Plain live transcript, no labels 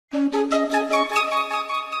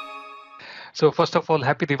So first of all,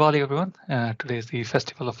 happy Diwali, everyone. Today is the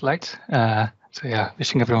Festival of Lights.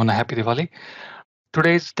 Wishing everyone a happy Diwali.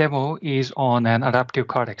 Today's demo is on an adaptive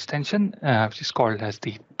card extension, which is called as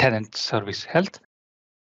the Tenant Service Health.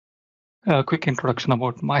 A quick introduction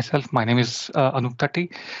about myself. My name is Anoop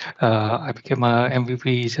Tatti. I became a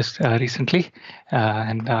MVP just recently,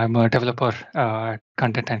 and I'm a developer at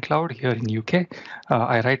Content+Cloud here in UK.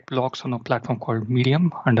 I write blogs on a platform called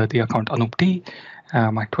Medium under the account Anoop T.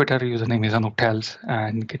 My Twitter username is Anoop Tells,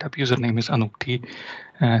 and GitHub username is Anoop T.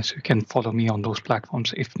 So you can follow me on those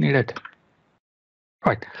platforms if needed.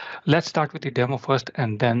 Right, let's start with the demo first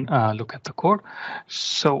and then look at the code.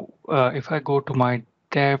 So if I go to my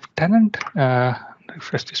dev tenant,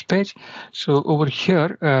 refresh this page. So over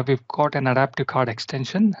here, we've got an adaptive card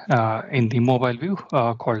extension in the mobile view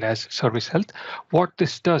called as Service Health. What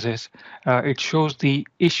this does is it shows the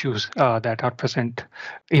issues that are present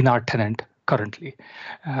in our tenant currently.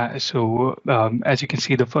 As you can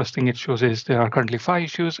see, the first thing it shows is there are currently 5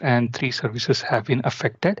 issues and 3 services have been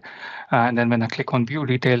affected. And then when I click on view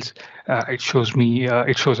details, it shows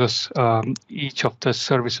us each of the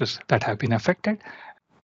services that have been affected.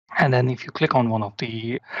 And then if you click on one of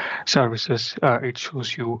the services, it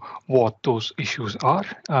shows you what those issues are.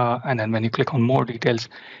 And then when you click on more details,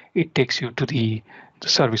 it takes you to the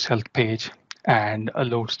service health page and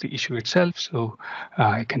loads the issue itself. So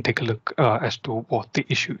you can take a look as to what the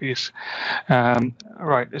issue is.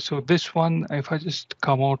 Right, so this one, if I just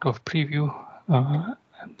come out of preview, and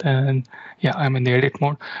then, yeah, I'm in the edit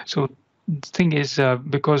mode. So the thing is,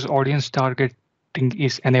 because audience target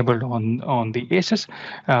is enabled on the ACES,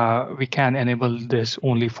 we can enable this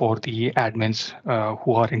only for the admins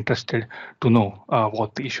who are interested to know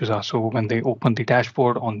what the issues are. So when they open the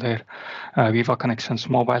dashboard on their Viva Connections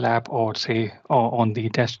mobile app or say on the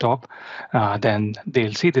desktop, then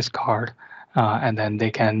they'll see this card and then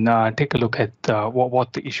they can take a look at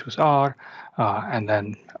what the issues are and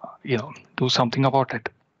then do something about it.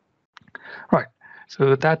 Right,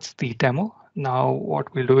 so that's the demo. Now,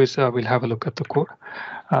 what we'll do is we'll have a look at the code.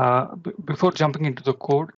 Before jumping into the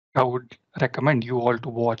code, I would recommend you all to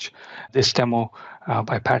watch this demo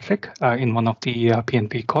by Patrick in one of the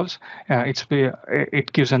PnP calls.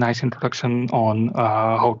 It gives a nice introduction on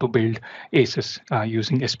how to build ACES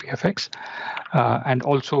using SPFX. And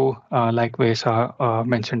also, like Vesa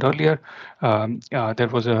mentioned earlier, there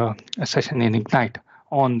was a session in Ignite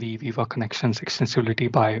on the Viva Connections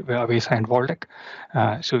extensibility by Vesa and Waldek.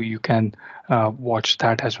 So you can watch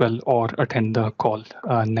that as well or attend the call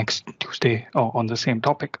next Tuesday on the same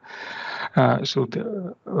topic.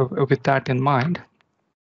 With that in mind,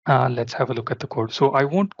 let's have a look at the code. So I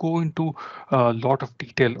won't go into a lot of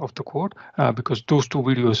detail of the code because those 2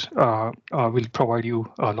 videos will provide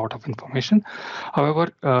you a lot of information.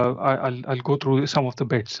 However, I'll go through some of the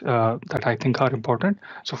bits that I think are important.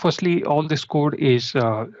 So firstly, all this code is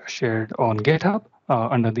shared on GitHub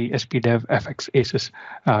under the spdev-fx ACES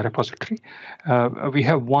repository. We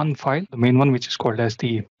have one file, the main one, which is called as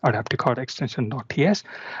the adaptive card extension.ts.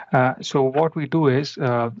 So what we do is,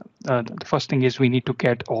 the first thing is we need to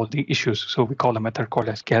get all the issues. So we call a method called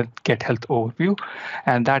as get health overview,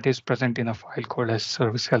 and that is present in a file called as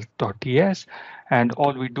servicehealth.ts. And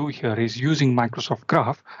all we do here is using Microsoft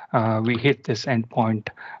Graph, we hit this endpoint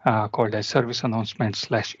called as service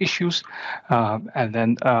announcement/issues. And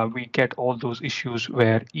then we get all those issues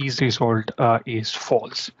where is-resolved is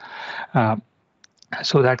false.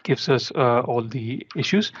 So that gives us all the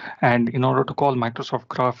issues. And in order to call Microsoft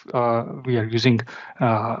Graph, we are using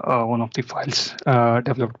one of the files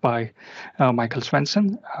developed by Michael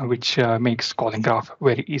Svensson, which makes calling Graph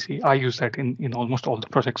very easy. I use that in almost all the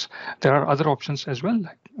projects. There are other options as well,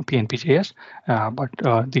 like PnP.js, but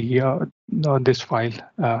this file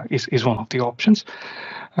is one of the options.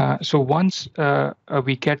 So once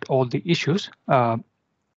we get all the issues,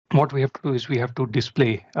 what we have to do is we have to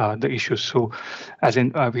display the issues. So as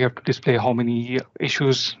in we have to display how many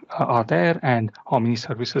issues are there and how many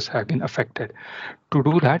services have been affected. To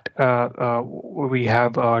do that, we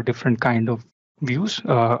have different kind of views,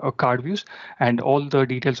 card views, and all the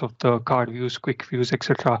details of the card views, quick views,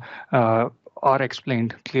 etc. Are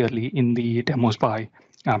explained clearly in the demos by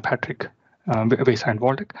Patrick, Vesa and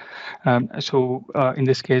Waldek. So in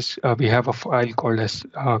this case, we have a file called as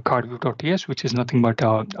cardview.ts, which is nothing but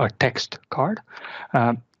a text card.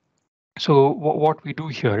 So what we do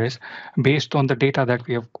here is, based on the data that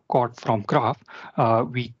we have got from Graph,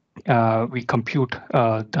 we compute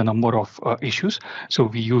the number of issues. So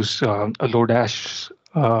we use a Lodash,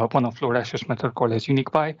 one of Lodash's method called as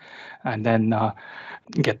unique by, and then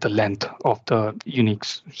get the length of the unique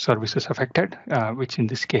services affected, which in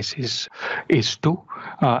this case is 2.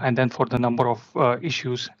 And then for the number of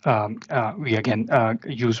issues, we again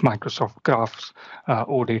use Microsoft Graph's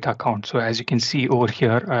OData count. So as you can see over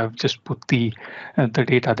here, I've just put the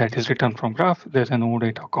data that is returned from Graph. There's an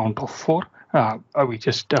OData count of 4. We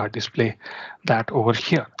just display that over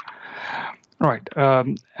here. Right,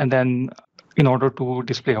 and then in order to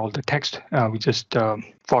display all the text, we just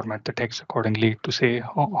format the text accordingly to say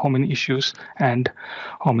how many issues and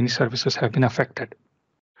how many services have been affected.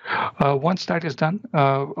 Once that is done,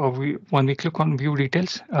 when we click on View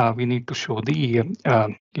Details, we need to show the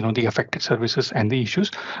the affected services and the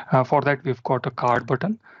issues. For that, we've got a card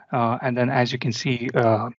button, and then as you can see,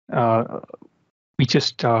 we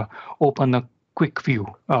just open a quick view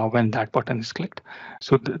when that button is clicked.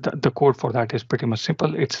 So the code for that is pretty much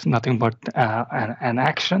simple. It's nothing but an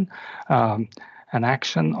action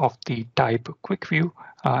of the type quick view,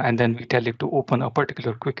 and then we tell it to open a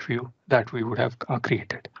particular quick view that we would have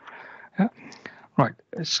created. Yeah. Right.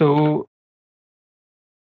 So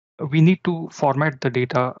we need to format the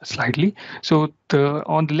data slightly. So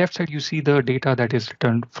on the left side, you see the data that is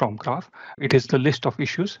returned from Graph. It is the list of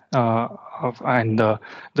issues and the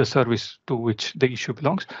service to which the issue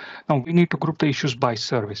belongs. Now we need to group the issues by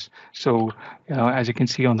service. So as you can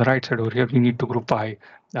see on the right side over here, we need to group by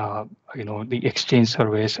the Exchange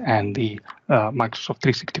service and the Microsoft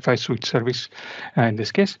 365 Suite service in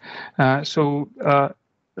this case. So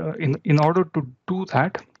in order to do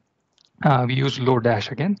that, we use load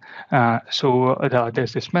dash again. So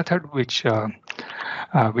there's this method which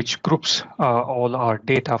groups all our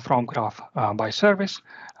data from Graph by service,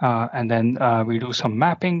 and then we do some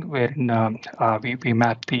mapping wherein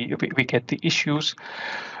we get the issues,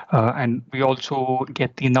 and we also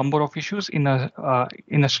get the number of issues in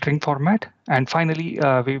a string format. And finally,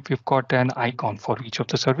 we've got an icon for each of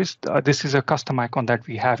the service. This is a custom icon that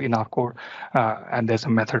we have in our code, and there's a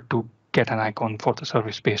method to get an icon for the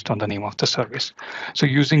service based on the name of the service. So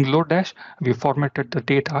using load dash, we formatted the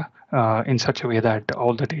data in such a way that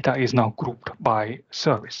all the data is now grouped by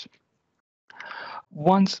service.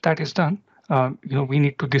 Once that is done, we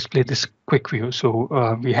need to display this quick view. So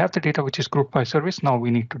we have the data which is grouped by service. Now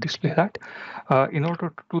we need to display that. In order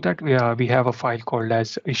to do that, we have a file called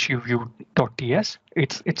as issueview.ts.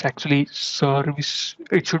 It's actually service.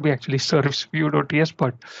 It should be actually serviceview.ts,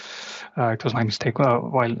 but it was my mistake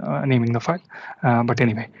while naming the file. But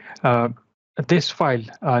anyway, this file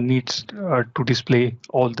needs to display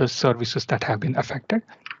all the services that have been affected.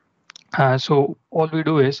 So all we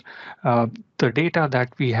do is the data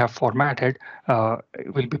that we have formatted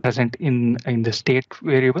will be present in the state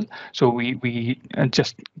variable. So we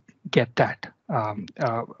just get that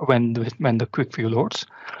when the quick view loads.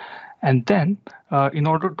 And then in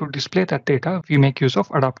order to display that data, we make use of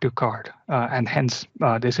adaptive card, and hence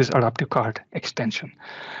this is adaptive card extension.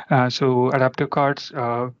 So adaptive cards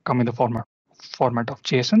come in the format of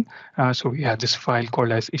JSON. So we have this file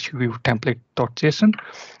called as issueviewtemplate.json.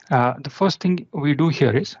 The first thing we do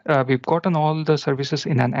here is we've gotten all the services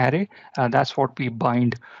in an array. That's what we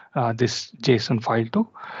bind this JSON file to.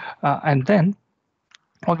 And then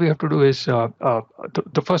all we have to do is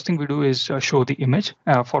the first thing we do is show the image.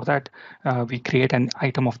 For that, we create an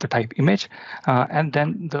item of the type image, and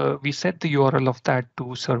then we set the URL of that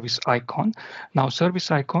to service icon. Now,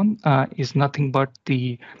 service icon is nothing but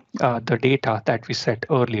the data that we set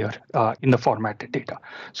earlier in the formatted data.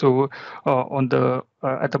 So on the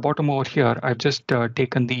at the bottom over here, I've just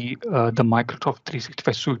taken the Microsoft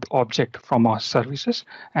 365 Suite object from our services,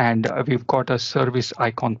 and we've got a service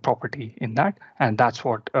icon property in that, and that's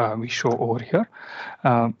what we show over here.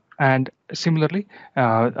 And similarly,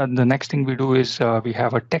 the next thing we do is we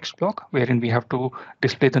have a text block wherein we have to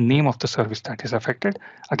display the name of the service that is affected.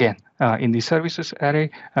 Again, in the services array,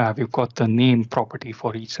 we've got the name property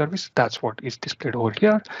for each service. That's what is displayed over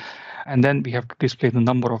here. And then we have to display the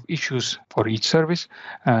number of issues for each service.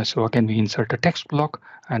 So again, we insert a text block,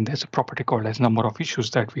 and there's a property called as number of issues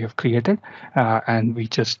that we have created, and we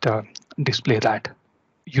just display that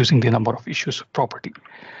using the number of issues property.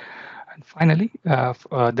 And finally,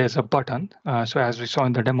 there's a button. So as we saw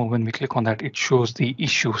in the demo, when we click on that, it shows the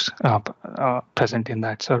issues present in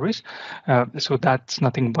that service. So that's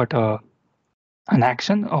nothing but an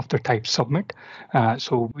action of the type submit.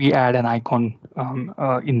 So we add an icon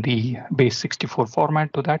in the base 64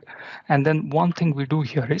 format to that. And then one thing we do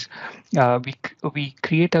here is we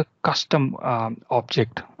create a custom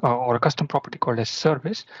object or a custom property called as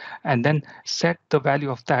service, and then set the value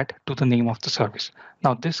of that to the name of the service.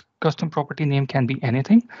 Now, this custom property name can be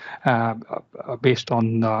anything based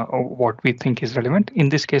on what we think is relevant. In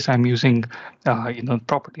this case, I'm using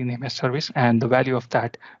property name as service, and the value of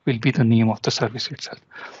that will be the name of the service itself.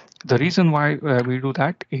 The reason why we do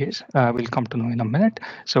that is we'll come to know in a minute.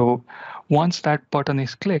 So once that button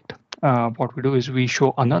is clicked, what we do is we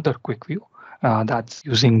show another quick view. That's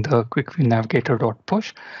using the quick view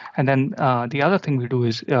navigator.push. And then the other thing we do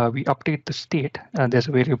is we update the state. There's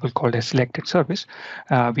a variable called a selected service.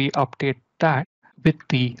 We update that with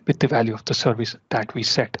the value of the service that we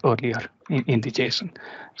set earlier in the JSON.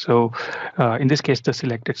 So in this case, the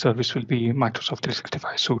selected service will be Microsoft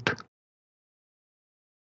 365 Suite.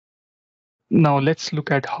 Now let's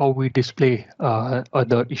look at how we display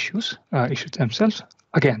other issues themselves.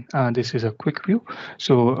 Again, this is a quick view.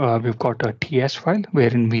 So we've got a TS file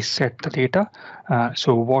wherein we set the data.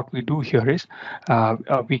 So what we do here is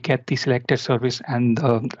we get the selected service and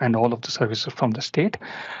all of the services from the state.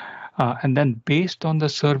 And then based on the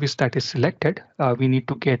service that is selected, we need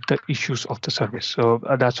to get the issues of the service. So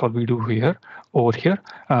that's what we do here. Over here,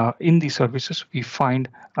 in the services, we find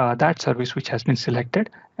that service which has been selected,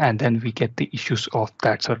 and then we get the issues of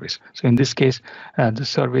that service. So in this case, the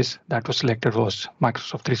service that was selected was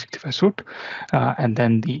Microsoft 365 Suite, and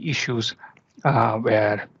then the issues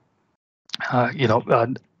were,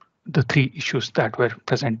 the three issues that were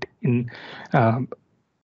present in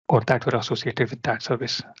or that were associated with that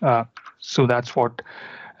service. So that's what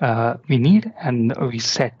we need, and we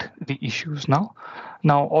set the issues now.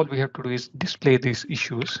 Now all we have to do is display these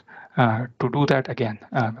issues. To do that, again,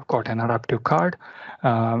 we've got an adaptive card.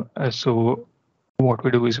 So what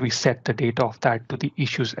we do is we set the data of that to the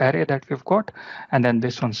issues array that we've got. And then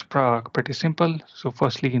this one's pretty simple. So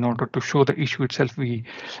firstly, in order to show the issue itself, we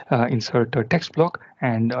insert a text block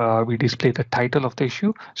and we display the title of the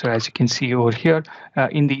issue. So as you can see over here,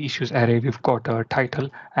 in the issues array, we've got a title,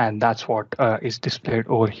 and that's what is displayed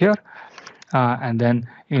over here. And then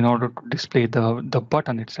in order to display the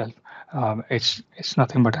button itself, it's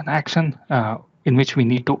nothing but an action in which we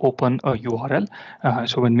need to open a URL.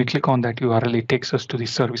 So when we click on that URL, it takes us to the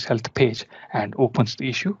service health page and opens the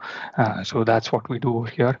issue. So that's what we do over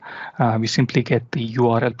here. We simply get the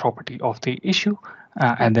URL property of the issue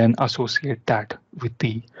and then associate that with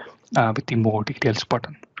the more details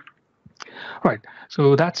button. Right,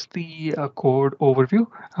 so that's the code overview.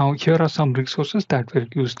 Now here are some resources that were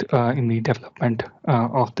used in the development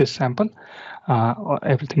of this sample.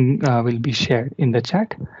 Everything will be shared in the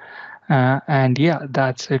chat. And yeah,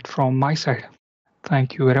 that's it from my side.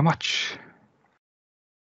 Thank you very much.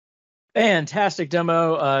 Fantastic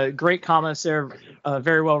demo. Great comments there.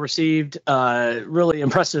 Very well received. Really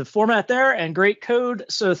impressive format there and great code.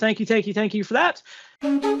 So thank you for that.